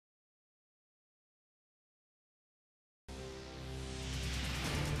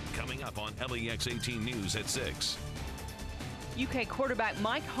coming up on LEX 18 News at 6. UK quarterback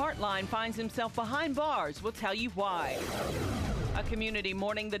Mike Hartline finds himself behind bars. We'll tell you why. A community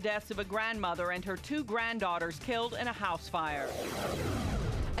mourning the deaths of a grandmother and her 2 granddaughters killed in a house fire.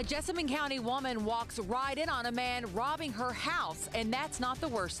 A Jessamine County woman walks right in on a man robbing her house, and that's not the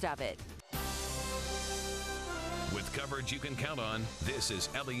worst of it. With coverage you can count on, this is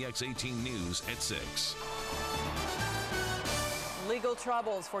LEX 18 News at 6. Legal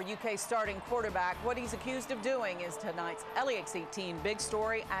troubles for UK starting quarterback. What he's accused of doing is tonight's LEX 18 big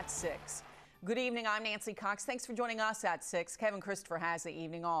story at 6. Good evening, I'm Nancy Cox. Thanks for joining us at 6. Kevin Christopher has the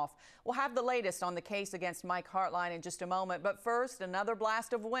evening off. We'll have the latest on the case against Mike Hartline in just a moment. But first, another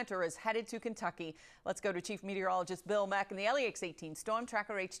blast of winter is headed to Kentucky. Let's go to Chief Meteorologist Bill Meck in the LEX 18 Storm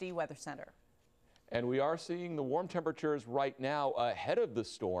Tracker HD Weather Center. And we are seeing the warm temperatures right now ahead of the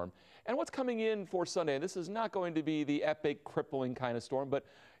storm. And what's coming in for Sunday, and this is not going to be the epic, crippling kind of storm, but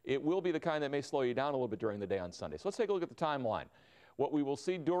it will be the kind that may slow you down a little bit during the day on Sunday. So let's take a look at the timeline. What we will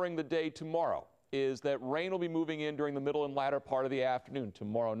see during the day tomorrow is that rain will be moving in during the middle and latter part of the afternoon.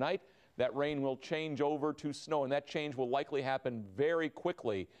 Tomorrow night, that rain will change over to snow, and that change will likely happen very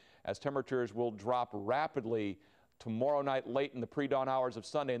quickly as temperatures will drop rapidly tomorrow night late in the pre-dawn hours of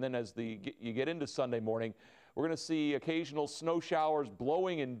Sunday. And then as you get into Sunday morning, we're going to see occasional snow showers,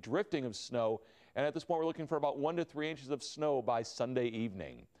 blowing and drifting of snow. And at this point, we're looking for about 1 to 3 inches of snow by Sunday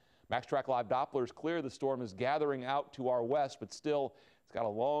evening. Max Track Live Doppler is clear. The storm is gathering out to our west, but still, it's got a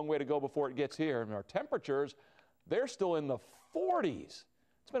long way to go before it gets here. And our temperatures, they're still in the 40s.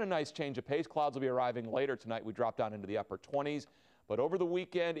 It's been a nice change of pace. Clouds will be arriving later tonight. We drop down into the upper 20s. But over the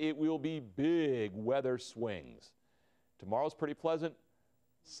weekend, it will be big weather swings. Tomorrow's pretty pleasant.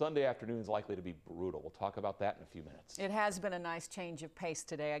 Sunday afternoon is likely to be brutal. We'll talk about that in a few minutes. It has been a nice change of pace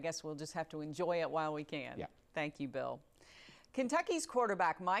today. I guess we'll just have to enjoy it while we can. Yeah. Thank you, Bill. Kentucky's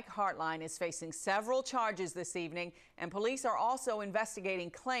quarterback Mike Hartline is facing several charges this evening, and police are also investigating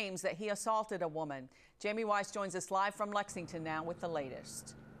claims that he assaulted a woman. Jamie Weiss joins us live from Lexington now with the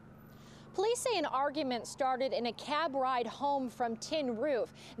latest. Police say an argument started in a cab ride home from Tin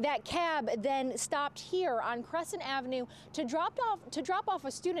Roof. That cab then stopped here on Crescent Avenue to drop off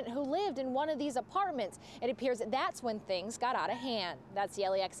a student who lived in one of these apartments. It appears that's when things got out of hand. That's the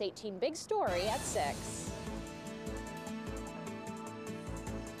LEX 18 big story at 6.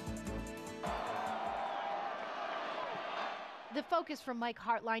 The focus for Mike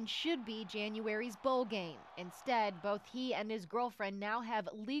Hartline should be January's bowl game. Instead, both he and his girlfriend now have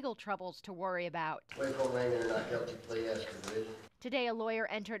legal troubles to worry about. Today, a lawyer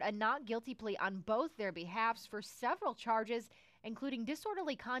entered a not guilty plea on both their behalves for several charges, including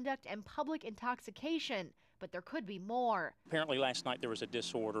disorderly conduct and public intoxication. But there could be more. Apparently last night there was a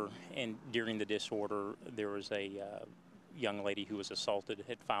disorder, and during the disorder there was a young lady who was assaulted,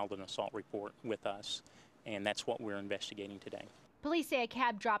 had filed an assault report with us. And that's what we're investigating today. Police say a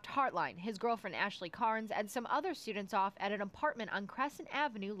cab dropped Hartline, his girlfriend Ashley Carnes, and some other students off at an apartment on Crescent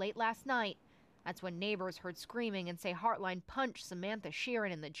Avenue late last night. That's when neighbors heard screaming and say Hartline punched Samantha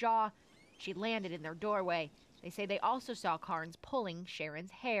Sharon in the jaw. She landed in their doorway. They say they also saw Carnes pulling Sharon's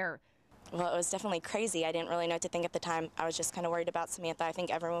hair. Well, it was definitely crazy. I didn't really know what to think at the time. I was just kind of worried about Samantha. I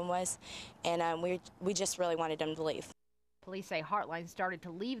think everyone was. And we just really wanted him to leave. Police say Hartline started to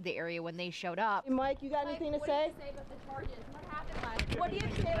leave the area when they showed up. Hey, Mike, you got anything to say? What do you say about the charges? What happened last night? What do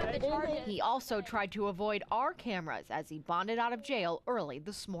you say about the charges? He also tried to avoid our cameras as he bonded out of jail early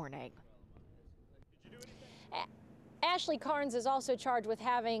this morning. Ashley Carnes is also charged with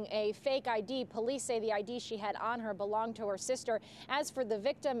having a fake ID. Police say the ID she had on her belonged to her sister. As for the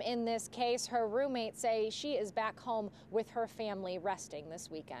victim in this case, her roommates say she is back home with her family resting this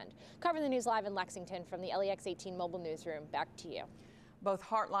weekend. Covering the news live in Lexington from the LEX 18 mobile newsroom. Back to you. Both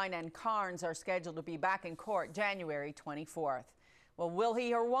Hartline and Carnes are scheduled to be back in court January 24th. Well, will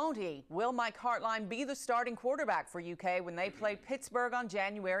he or won't he? Will Mike Hartline be the starting quarterback for UK when they play Pittsburgh on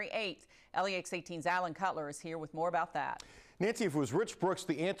January 8th? LEX 18's Alan Cutler is here with more about that. Nancy, if it was Rich Brooks,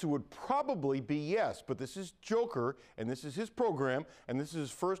 the answer would probably be yes. But this is Joker, and this is his program, and this is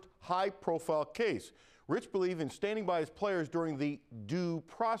his first high-profile case. Rich believed in standing by his players during the due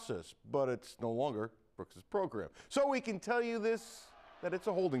process, but it's no longer Brooks' program. So we can tell you this, that it's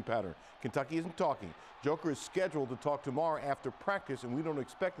a holding pattern. Kentucky isn't talking. Joker is scheduled to talk tomorrow after practice, and we don't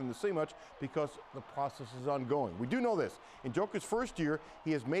expect him to say much because the process is ongoing. We do know this. In Joker's first year,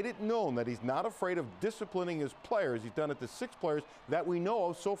 he has made it known that he's not afraid of disciplining his players. He's done it to 6 players that we know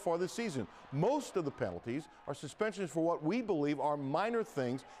of so far this season. Most of the penalties are suspensions for what we believe are minor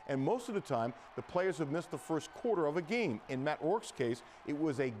things, and most of the time, the players have missed the first quarter of a game. In Matt Rourke's case, it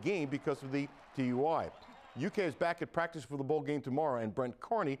was a game because of the DUI. UK is back at practice for the bowl game tomorrow, and Brent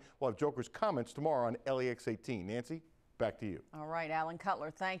Carney will have Joker's comments tomorrow on LEX-18. Nancy, back to you. All right, Alan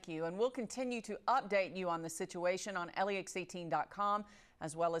Cutler, thank you. And we'll continue to update you on the situation on LEX18.com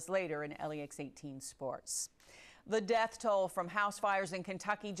as well as later in LEX18 Sports. The death toll from house fires in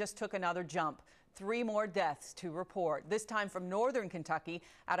Kentucky just took another jump. 3 more deaths to report, this time from northern Kentucky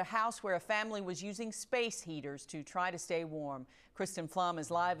at a house where a family was using space heaters to try to stay warm. Kristen Flum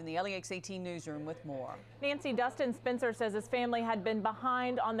is live in the LEX18 newsroom with more. Nancy, Dustin Spencer says his family had been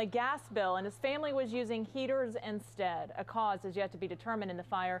behind on the gas bill and his family was using heaters instead. A cause is yet to be determined in the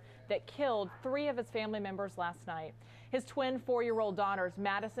fire that killed 3 of his family members last night. His twin 4-year-old daughters,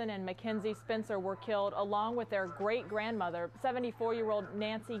 Madison and Mackenzie Spencer, were killed along with their great-grandmother, 74-year-old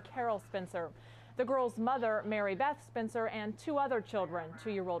Nancy Carol Spencer. The girl's mother, Mary Beth Spencer, and 2 other children,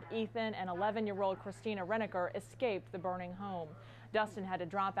 2-year-old Ethan and 11-year-old Christina Reneker, escaped the burning home. Dustin had to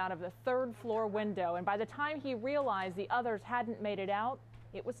drop out of the 3rd floor window, and by the time he realized the others hadn't made it out,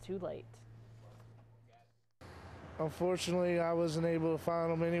 it was too late. Unfortunately, I wasn't able to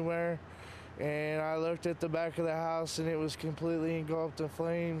find them anywhere, and I looked at the back of the house and it was completely engulfed in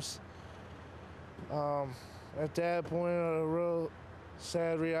flames. At that point, a real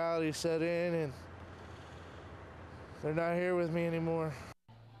sad reality set in, and they're not here with me anymore.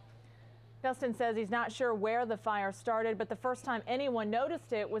 Dustin says he's not sure where the fire started, but the first time anyone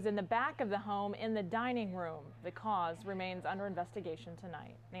noticed it was in the back of the home in the dining room. The cause remains under investigation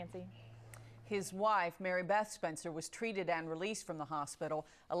tonight. Nancy? His wife, Mary Beth Spencer, was treated and released from the hospital.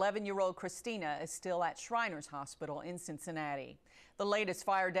 11-year-old Christina is still at Shriners Hospital in Cincinnati. The latest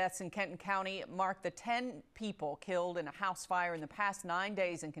fire deaths in Kenton County mark the 10 people killed in a house fire in the past 9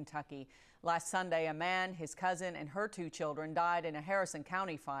 days in Kentucky. Last Sunday, a man, his cousin, and her 2 children died in a Harrison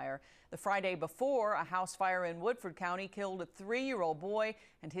County fire. The Friday before, a house fire in Woodford County killed a 3-year-old boy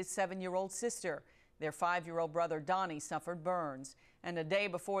and his 7-year-old sister. Their 5-year-old brother, Donnie, suffered burns. And a day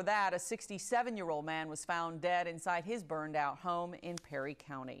before that, a 67-year-old man was found dead inside his burned-out home in Perry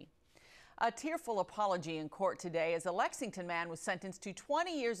County. A tearful apology in court today as a Lexington man was sentenced to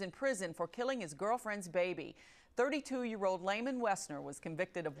 20 years in prison for killing his girlfriend's baby. 32-year-old Layman Wessner was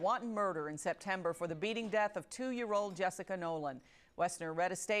convicted of wanton murder in September for the beating death of 2-year-old Jessica Nolan. Wessner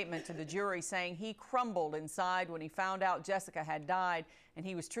read a statement to the jury saying he crumbled inside when he found out Jessica had died, and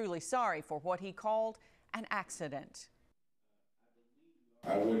he was truly sorry for what he called an accident.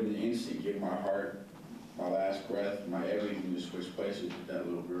 I would in an instant give my heart, my last breath, my everything to switch places with that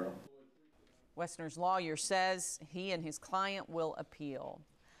little girl. Wessner's lawyer says he and his client will appeal.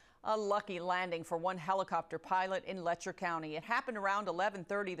 A lucky landing for one helicopter pilot in Letcher County. It happened around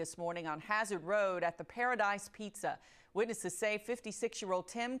 11:30 this morning on Hazard Road at the Paradise Pizza. Witnesses say 56-year-old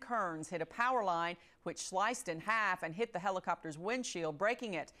Tim Kearns hit a power line which sliced in half and hit the helicopter's windshield,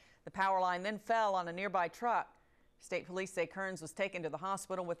 breaking it. The power line then fell on a nearby truck. State police say Kearns was taken to the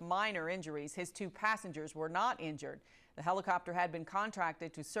hospital with minor injuries. His 2 passengers were not injured. The helicopter had been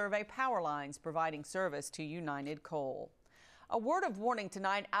contracted to survey power lines providing service to United Coal. A word of warning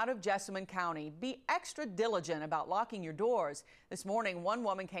tonight out of Jessamine County. Be extra diligent about locking your doors. This morning, one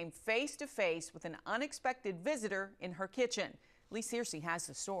woman came face to face with an unexpected visitor in her kitchen. Lee Searcy has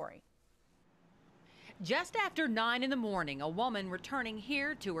the story. Just after 9 in the morning, a woman returning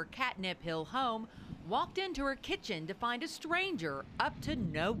here to her Catnip Hill home walked into her kitchen to find a stranger up to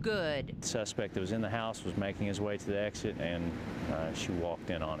no good. The suspect that was in the house was making his way to the exit, and she walked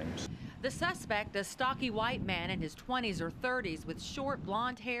in on him. The suspect, a stocky white man in his 20s or 30s with short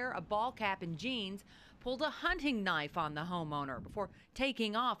blonde hair, a ball cap, and jeans, pulled a hunting knife on the homeowner before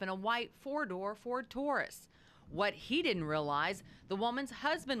taking off in a white 4-door Ford Taurus. What he didn't realize, the woman's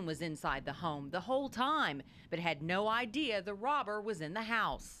husband was inside the home the whole time, but had no idea the robber was in the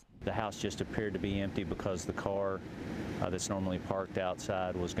house. The house just appeared to be empty because the car that's normally parked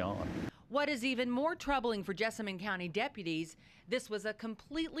outside was gone. What is even more troubling for Jessamine County deputies, this was a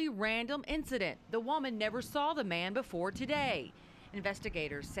completely random incident. The woman never saw the man before today.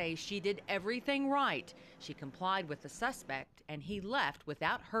 Investigators say she did everything right. She complied with the suspect, and he left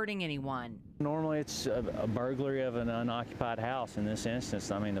without hurting anyone. Normally it's a burglary of an unoccupied house. In this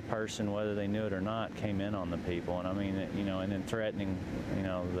instance, I mean, the person, whether they knew it or not, came in on the people. And I mean, you know, and then threatening, you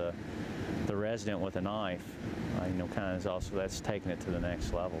know, the resident with a knife, you know, kind of is also, that's taking it to the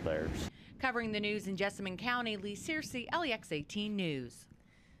next level there. Covering the news in Jessamine County, Lee Searcy, LEX18 News.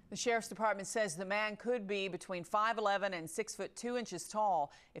 The Sheriff's Department says the man could be between 5'11" and 6'2"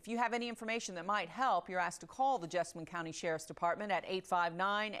 tall. If you have any information that might help, you're asked to call the Jessamine County Sheriff's Department at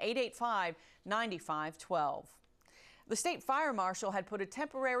 859-885-9512. The state fire marshal had put a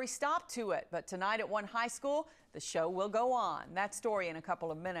temporary stop to it, but tonight at one high school, the show will go on. That story in a couple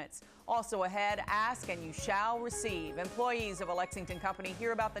of minutes. Also ahead, ask and you shall receive. Employees of a Lexington company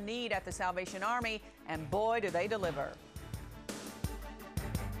hear about the need at the Salvation Army, and boy, do they deliver.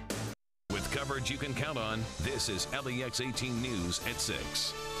 With coverage you can count on, this is LEX 18 News at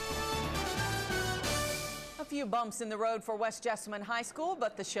 6. A few bumps in the road for West Jessamine High School,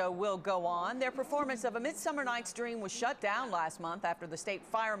 but the show will go on. Their performance of A Midsummer Night's Dream was shut down last month after the state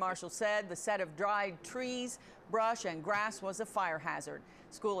fire marshal said the set of dried trees, brush, and grass was a fire hazard.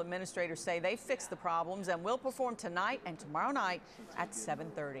 School administrators say they fixed the problems and will perform tonight and tomorrow night at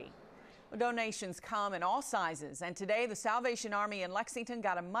 7:30. Donations come in all sizes, and today the Salvation Army in Lexington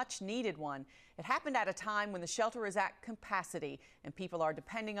got a much-needed one. It happened at a time when the shelter is at capacity and people are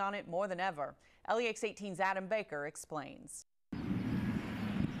depending on it more than ever. LEX 18's Adam Baker explains.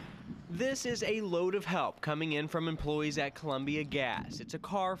 This is a load of help coming in from employees at Columbia Gas. It's a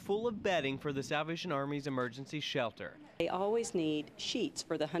car full of bedding for the Salvation Army's emergency shelter. They always need sheets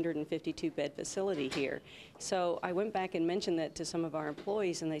for the 152-bed facility here. So I went back and mentioned that to some of our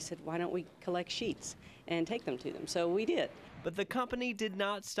employees, and they said, why don't we collect sheets and take them to them? So we did. But the company did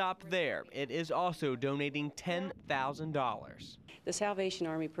not stop there. It is also donating $10,000. The Salvation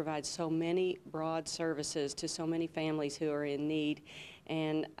Army provides so many broad services to so many families who are in need,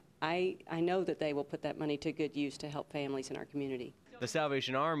 and I know that they will put that money to good use to help families in our community. The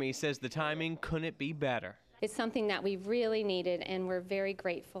Salvation Army says the timing couldn't be better. It's something that we really needed, and we're very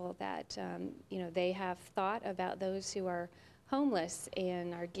grateful that they have thought about those who are homeless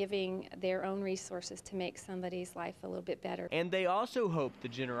and are giving their own resources to make somebody's life a little bit better. And they also hope the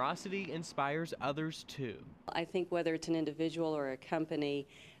generosity inspires others too. I think whether it's an individual or a company,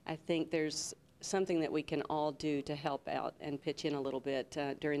 I think there's something that we can all do to help out and pitch in a little bit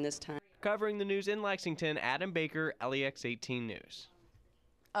during this time. Covering the news in Lexington, Adam Baker, LEX 18 News.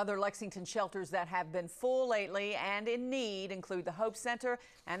 Other Lexington shelters that have been full lately and in need include the Hope Center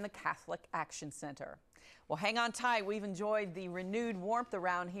and the Catholic Action Center. Well, hang on tight. We've enjoyed the renewed warmth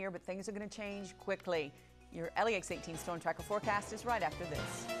around here, but things are going to change quickly. Your LEX 18 Storm Tracker forecast is right after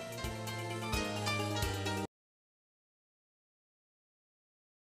this.